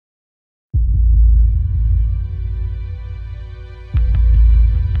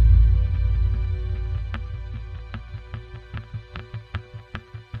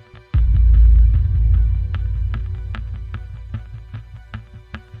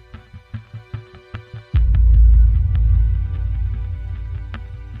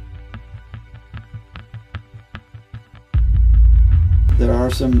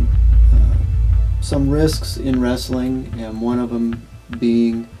some risks in wrestling, and one of them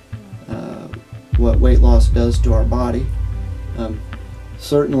being what weight loss does to our body.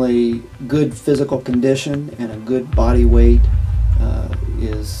 Certainly, good physical condition and a good body weight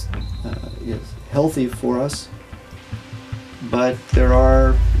is healthy for us, but there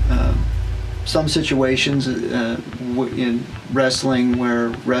are some situations in wrestling where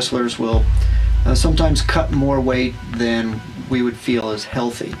wrestlers will sometimes cut more weight than we would feel is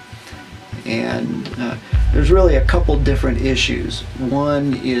healthy. And there's really a couple different issues.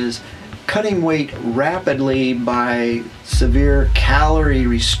 One is cutting weight rapidly by severe calorie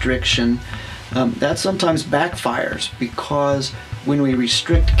restriction. That sometimes backfires, because when we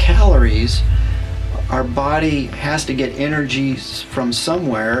restrict calories, our body has to get energy from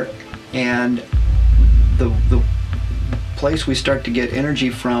somewhere, and the place we start to get energy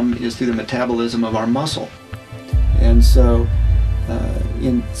from is through the metabolism of our muscle. And so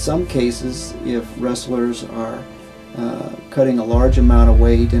in some cases, if wrestlers are cutting a large amount of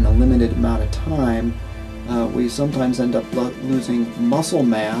weight in a limited amount of time, we sometimes end up losing muscle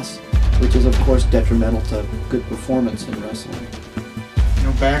mass, which is of course detrimental to good performance in wrestling. You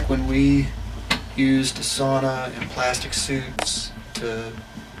know, back when we used sauna and plastic suits to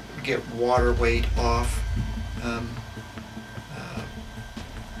get water weight off,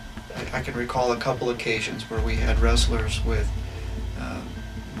 I can recall a couple occasions where we had wrestlers with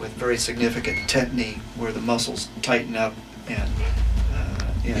very significant tetany, where the muscles tighten up and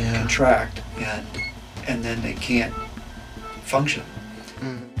contract, and then they can't function.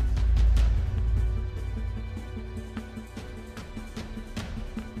 Mm.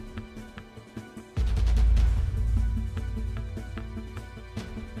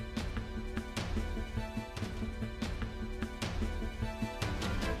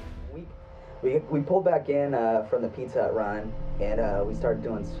 We pulled back in from the Pizza Hut run, and we started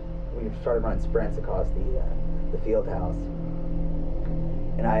running sprints across the field house.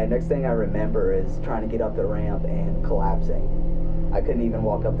 And next thing I remember is trying to get up the ramp and collapsing. I couldn't even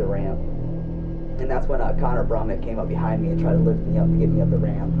walk up the ramp. And that's when Connor Brummett came up behind me and tried to lift me up to get me up the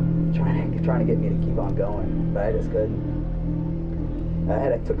ramp, trying to get me to keep on going, but I just couldn't.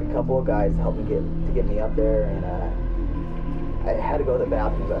 I took a couple of guys to help me get me up there, and I had to go to the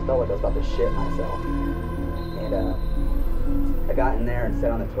bathroom because I felt like I was about to shit myself. And I got in there and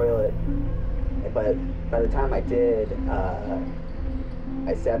sat on the toilet, but by the time I did,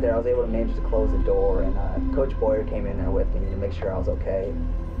 I sat there. I was able to manage to close the door, and Coach Boyer came in there with me to make sure I was okay.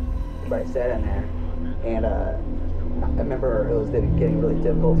 But I sat in there, and I remember it was getting really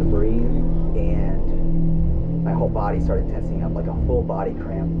difficult to breathe, and my whole body started tensing up, like a full body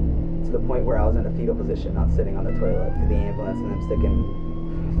cramp, to the point where I was in a fetal position, not sitting on the toilet, to the ambulance, and them sticking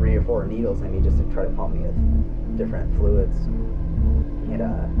 3 or 4 needles in me just to try to pump me with different fluids. And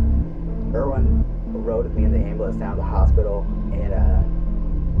Erwin rode with me in the ambulance down to the hospital, and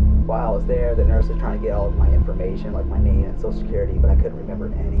while I was there, the nurse was trying to get all of my information, like my name and social security, but I couldn't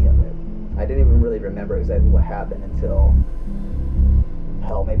remember any of it. I didn't even really remember exactly what happened until,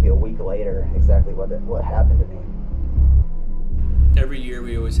 hell, maybe a week later, exactly what happened to me. Every year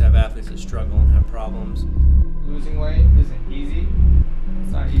we always have athletes that struggle and have problems. Losing weight isn't easy.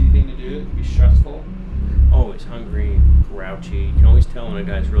 It's not an easy thing to do. It can be stressful. Always hungry, grouchy. You can always tell when a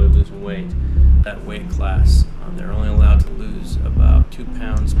guy's really losing weight. That weight class, they're only allowed to lose about 2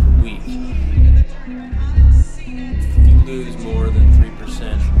 pounds per week. If you lose more than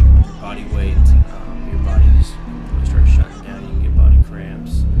 3% of your body weight, your body just really starts shutting down. You can get body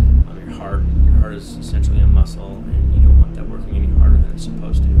cramps. Your heart is essentially a muscle, and you don't want that working any harder than it's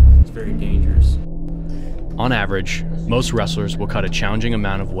supposed to. It's very dangerous. On average, most wrestlers will cut a challenging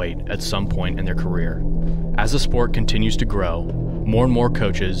amount of weight at some point in their career. As the sport continues to grow, more and more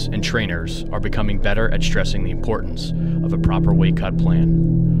coaches and trainers are becoming better at stressing the importance of a proper weight cut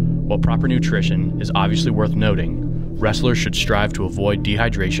plan. While proper nutrition is obviously worth noting, wrestlers should strive to avoid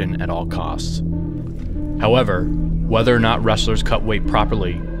dehydration at all costs. However, whether or not wrestlers cut weight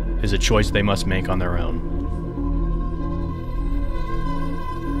properly is a choice they must make on their own.